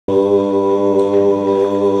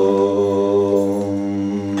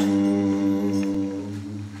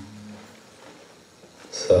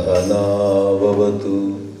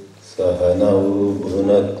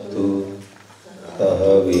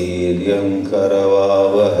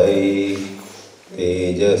करवावहै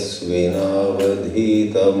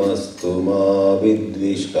तेजस्विनावधीतमस्तु मा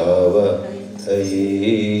विद्विषावहै।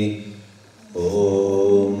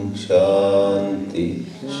 ओम शांति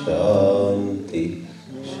शांति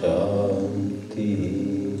शांति।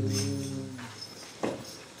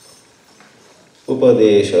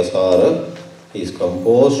 Upadesha Sara is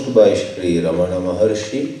composed by Sri Ramana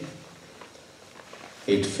Maharshi.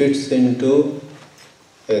 It fits into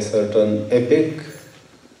a certain epic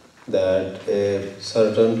that a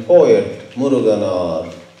certain poet,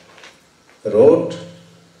 Muruganar, wrote.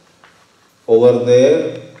 Over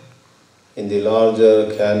there, in the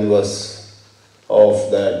larger canvas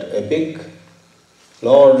of that epic,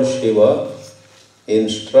 Lord Shiva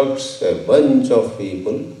instructs a bunch of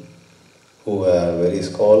people who are very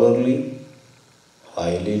scholarly,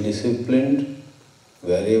 highly disciplined,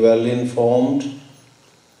 very well informed,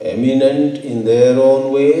 eminent in their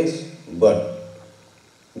own ways, but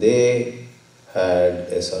they had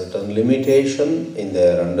a certain limitation in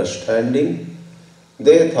their understanding.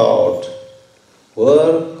 They thought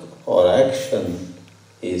work or action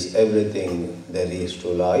is everything there is to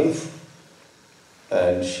life,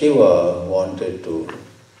 and Shiva wanted to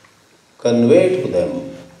convey to them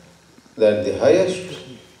that the highest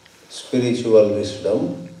spiritual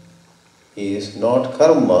wisdom is not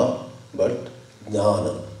karma but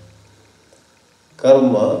jnana.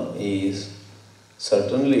 Karma is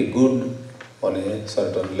certainly good on a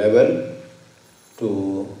certain level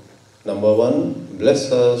to, number one,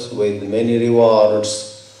 bless us with many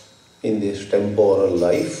rewards in this temporal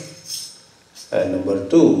life, and number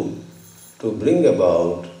two, to bring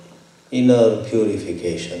about inner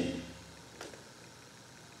purification.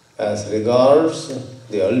 As regards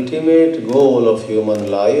the ultimate goal of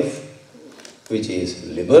human life, which is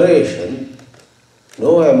liberation,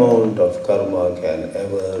 no amount of karma can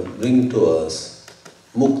ever bring to us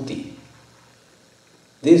mukti.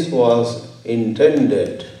 This was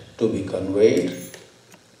intended to be conveyed,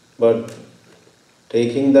 but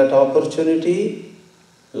taking that opportunity,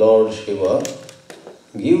 Lord Shiva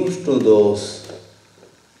gives to those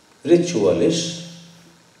ritualists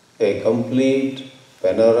a complete,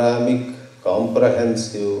 panoramic,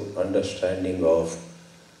 comprehensive understanding of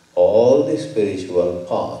all the spiritual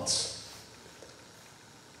paths.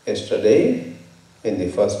 Yesterday, in the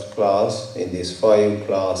first class, in this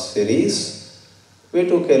 5-class series, we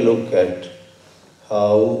took a look at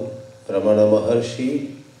how Ramana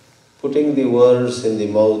Maharshi, putting the words in the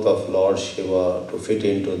mouth of Lord Shiva to fit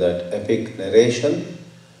into that epic narration,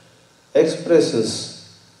 expresses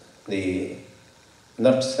the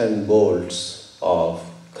nuts and bolts of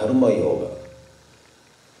Karma Yoga.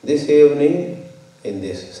 This evening, in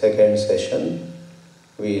this second session,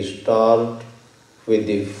 we start with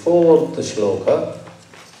the 4th shloka.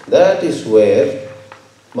 That is where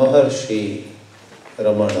Maharshi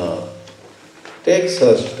Ramana takes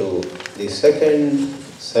us to the second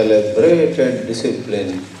celebrated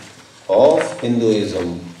discipline of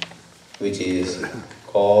Hinduism, which is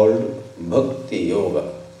called Bhakti Yoga.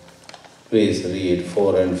 Please read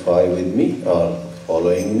 4 and 5 with me or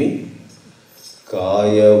following me.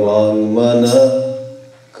 Kaya Vangmana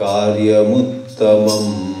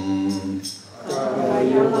Karyamuttamam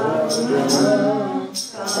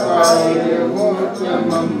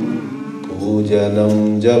Pujanam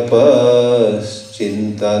Japas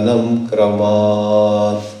Chintanam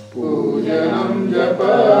Kramat. Pujanam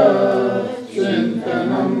Japas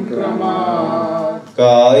Chintanam Kramat.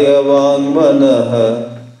 Kaya Vangmana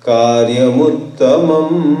Karyamuttamam.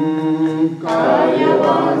 Kaya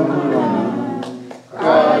Vangmana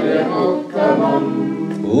Karyamuttamam.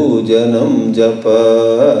 Pujanam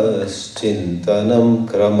Japas Chintanam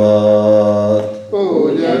Kramat.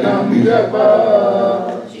 Pujanam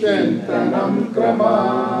Japas Chintanam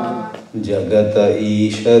Kramat. Jagata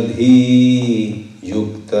Ishadhi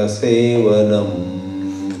Yukta Sevanam.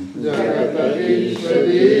 Jagata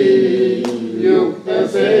Ishadi Yukta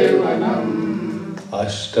Sevanam.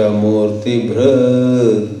 Ashtamurti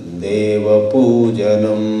Bhrad Deva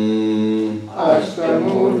Pujanam.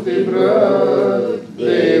 Ashtamurti Bhrad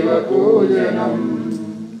Deva Pujanam.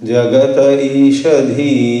 Jagata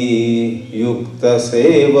Ishadhi Yukta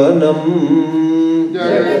Sevanam.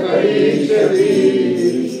 Jagata Ishadi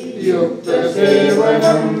Yukta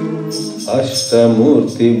Sevanam.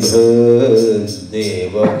 Ashtamurti Bhrad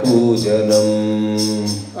Deva Pujanam.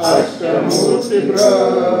 Ashtamurti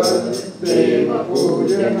Bhrad Deva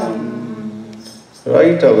Pujanam.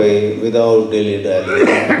 Right away, without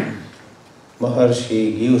dilly-dallying,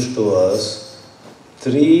 Maharshi gives to us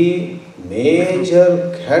 3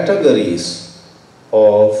 major categories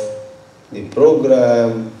of the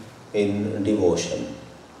program in devotion.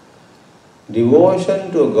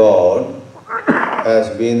 Devotion to God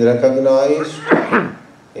has been recognized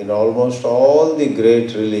in almost all the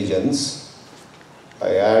great religions.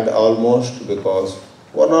 I add almost because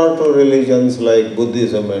one or two religions like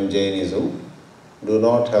Buddhism and Jainism do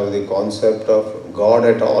not have the concept of God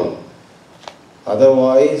at all.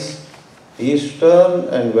 Otherwise, Eastern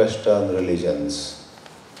and Western religions,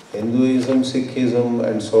 Hinduism, Sikhism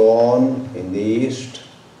and so on in the East,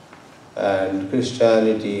 and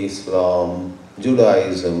Christianity, Islam,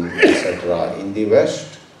 Judaism, etc. in the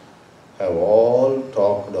West, have all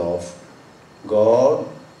talked of God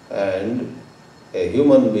and a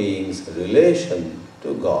human being's relation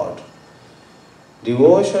to God.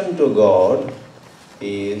 Devotion to God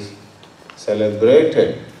is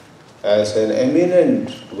celebrated as an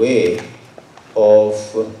eminent way of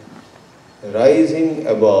rising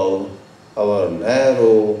above our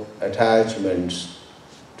narrow attachments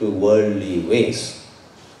to worldly ways.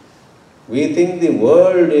 We think the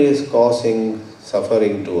world is causing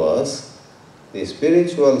suffering to us. The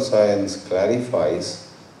spiritual science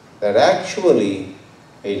clarifies that actually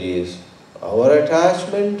it is our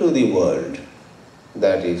attachment to the world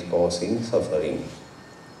that is causing suffering.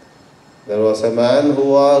 There was a man who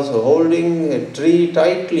was holding a tree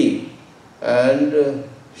tightly and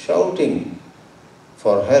shouting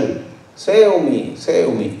for help, "Save me,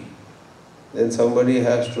 save me." Then somebody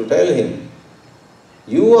has to tell him,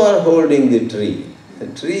 "You are holding the tree. The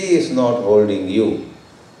tree is not holding you.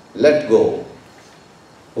 Let go."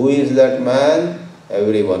 Who is that man?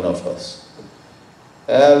 Every one of us.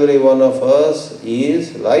 Every one of us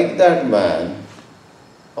is like that man.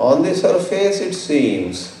 On the surface it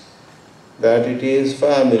seems that it is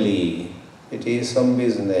family, it is some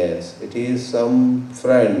business, it is some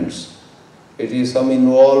friends, it is some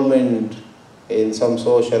involvement in some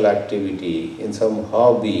social activity, in some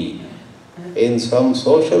hobby, in some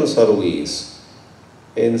social service,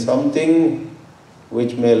 in something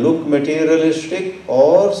which may look materialistic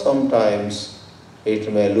or sometimes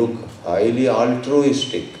it may look highly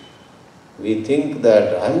altruistic. We think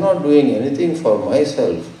that I am not doing anything for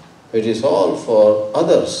myself, it is all for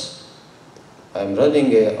others. I am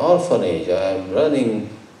running an orphanage, I am running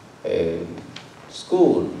a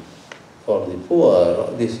school for the poor,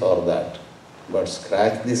 or this or that. But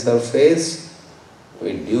scratch the surface,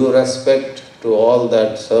 with due respect to all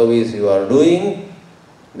that service you are doing,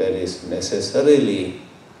 there is necessarily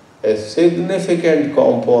a significant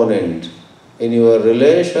component in your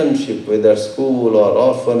relationship with that school or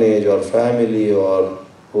orphanage or family or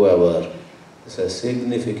whoever. It's a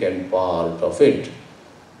significant part of it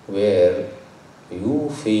where you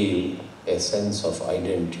feel a sense of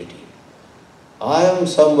identity. I am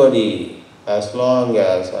somebody as long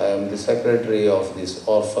as I am the secretary of this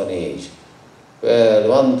orphanage where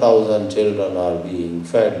 1,000 children are being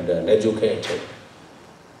fed and educated.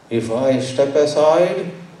 If I step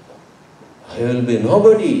aside, I will be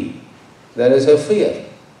nobody. There is a fear.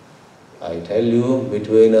 I tell you,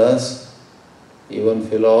 between us, even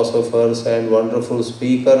philosophers and wonderful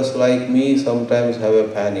speakers like me sometimes have a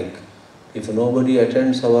panic. If nobody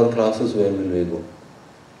attends our classes, where will we go?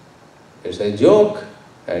 It's a joke,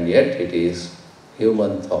 and yet it is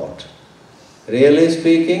human thought. Really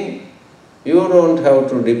speaking, you don't have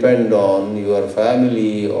to depend on your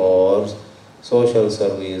family or social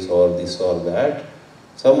service or this or that.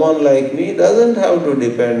 Someone like me doesn't have to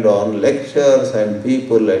depend on lectures and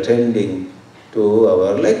people attending to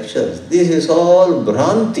our lectures. This is all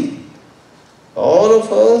Bhranti. All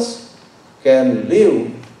of us can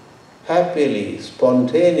live happily,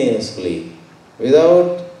 spontaneously,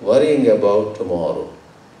 without worrying about tomorrow.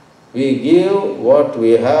 We give what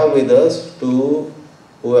we have with us to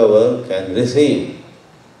whoever can receive.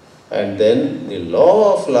 And then the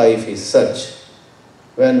law of life is such,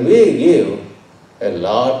 when we give, a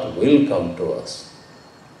lot will come to us.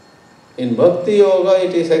 In Bhakti Yoga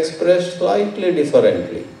it is expressed slightly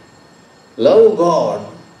differently. Love God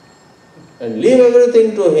and leave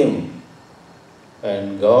everything to Him,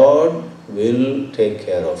 and God will take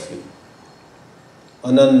care of you.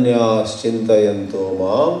 Ananyas chintayanto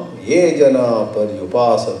mam ye jana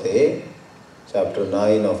paryupasate, chapter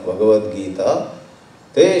 9 of Bhagavad Gita,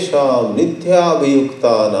 tesham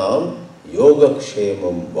nithyabhiyuktanam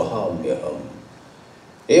yogakshemam vahamyaham.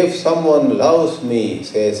 If someone loves me,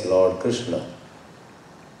 says Lord Krishna,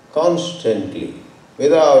 constantly,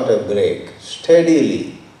 without a break,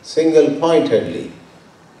 steadily, single-pointedly,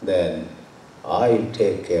 then I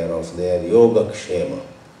take care of their yogakshema.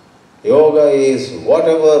 Yoga is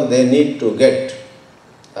whatever they need to get,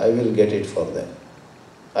 I will get it for them.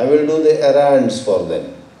 I will do the errands for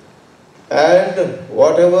them. and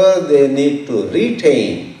whatever they need to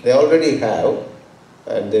retain, they already have,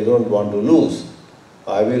 and they don't want to lose.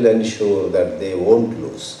 I will ensure that they won't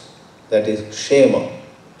lose. That is kshema.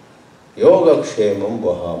 Yoga kshemam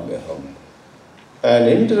vahamyaham. And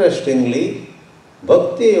interestingly,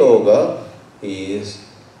 bhakti yoga is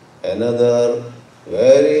another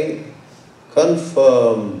very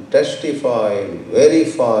confirmed, testified,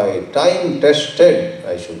 verified, time-tested,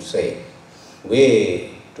 I should say,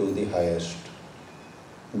 way to the highest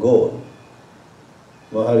goal.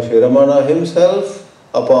 Maharshi Ramana himself,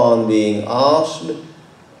 upon being asked,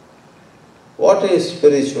 what is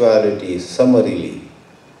spirituality summarily,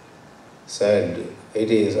 said,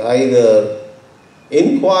 it is either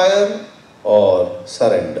inquire or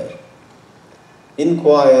surrender.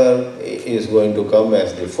 Inquire is going to come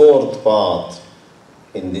as the fourth path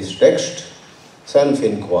in this text,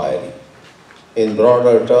 self-inquiry. In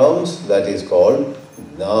broader terms, that is called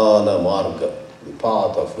Jnana Marga, the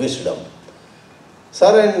path of wisdom.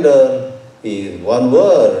 Surrender is one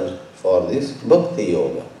word for this Bhakti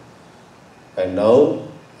Yoga. And now,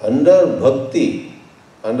 under Bhakti,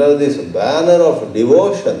 under this banner of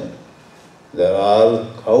devotion, there are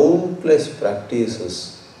countless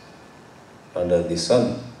practices under the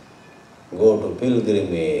sun. Go to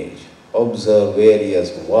pilgrimage, observe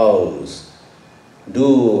various vows,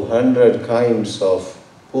 do 100 kinds of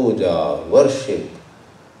puja, worship,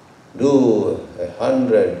 do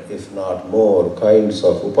 100, if not more, kinds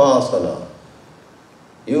of upasana,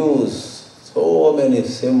 use so many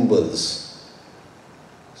symbols,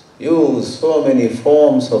 use so many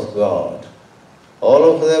forms of God,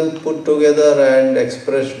 all of them put together and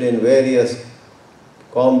expressed in various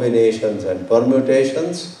combinations and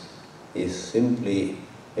permutations is simply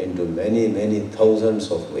into many, many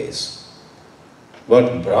thousands of ways.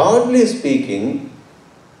 But broadly speaking,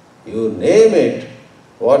 you name it,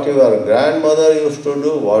 what your grandmother used to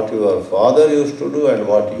do, what your father used to do, and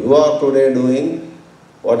what you are today doing,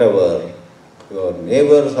 whatever your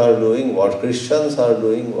neighbors are doing, what Christians are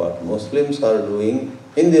doing, what Muslims are doing,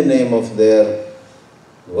 in the name of their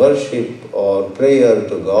worship or prayer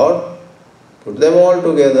to God, put them all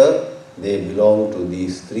together, they belong to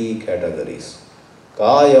these three categories.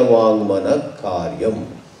 Kaya Vangmana Karyam.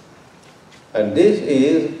 And this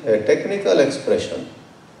is a technical expression.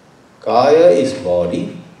 Kaya is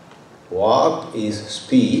body, Vak is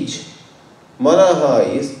speech, Manaha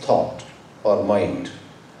is thought or mind.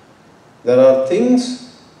 There are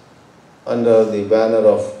things under the banner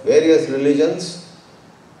of various religions.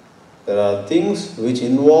 There are things which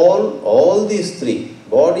involve all these three,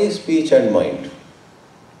 body, speech and mind.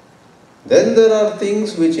 Then there are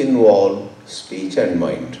things which involve speech and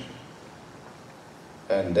mind.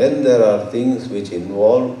 And then there are things which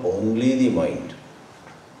involve only the mind.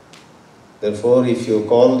 Therefore, if you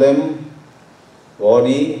call them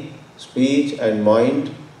body, speech and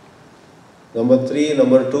mind, number 3,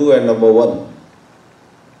 number 2 and number 1.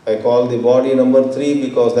 I call the body number 3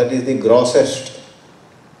 because that is the grossest,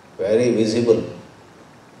 very visible.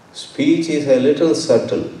 Speech is a little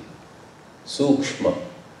subtle, sukshma.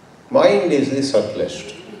 Mind is the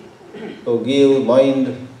subtlest. So give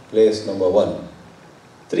mind place number 1.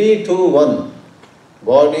 3, 2, 1.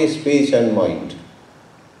 Body, speech and mind.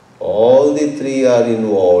 All the three are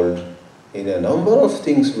involved in a number of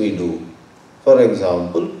things we do. For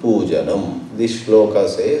example, pujanam. This shloka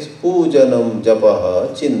says, pujanam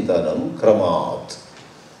japaha chintanam kramat.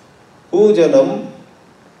 Pujanam,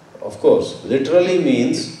 of course, literally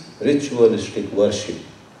means ritualistic worship.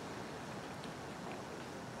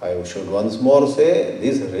 I should once more say,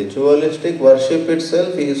 this ritualistic worship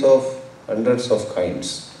itself is of hundreds of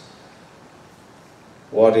kinds.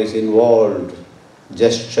 What is involved,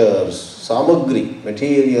 gestures, samagri,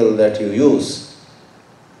 material that you use.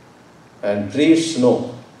 And priests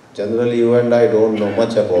know. Generally you and I don't know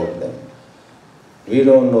much about them. We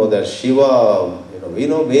don't know that Shiva, we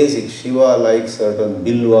know basic. Shiva likes certain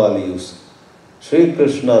bilva leaves. Sri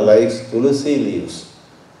Krishna likes tulsi leaves.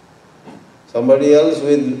 Somebody else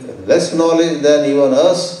with less knowledge than even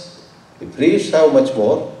us, the priests have much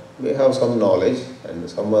more. We have some knowledge, and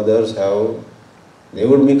some others have, they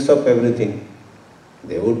would mix up everything.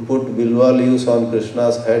 They would put bilva leaves on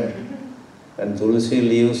Krishna's head and tulsi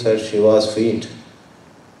leaves at Shiva's feet.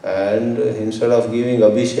 And instead of giving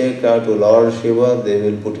abhisheka to Lord Shiva, they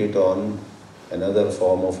will put it on another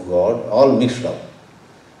form of God, all mixed up.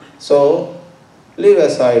 So, leave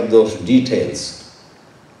aside those details.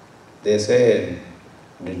 They say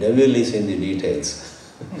the devil is in the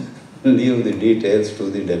details. Leave the details to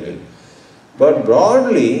the devil. But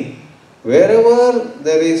broadly, wherever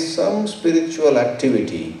there is some spiritual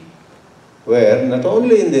activity, where not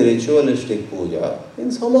only in the ritualistic puja,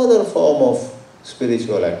 in some other form of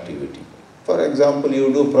spiritual activity. For example,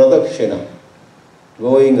 you do pradakshina,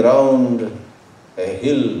 going round a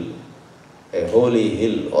hill, a holy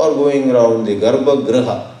hill, or going round the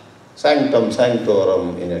garbhagriha, sanctum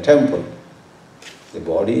sanctorum in a temple. The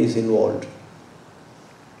body is involved.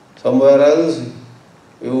 Somewhere else,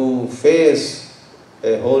 you face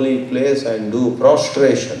a holy place and do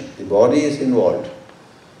prostration. The body is involved.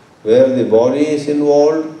 Where the body is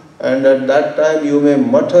involved, and at that time you may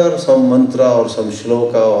mutter some mantra or some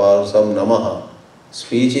shloka or some namaha.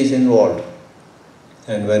 Speech is involved.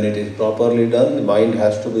 And when it is properly done, the mind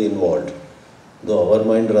has to be involved. Though our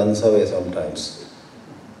mind runs away sometimes.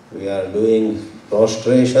 We are doing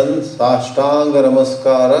prostration, sashtanga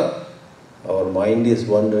namaskara. Our mind is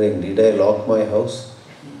wondering, did I lock my house?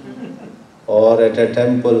 Or at a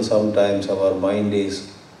temple sometimes our mind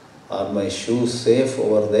is, are my shoes safe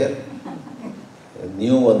over there?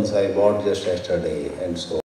 New ones I bought just yesterday and so on.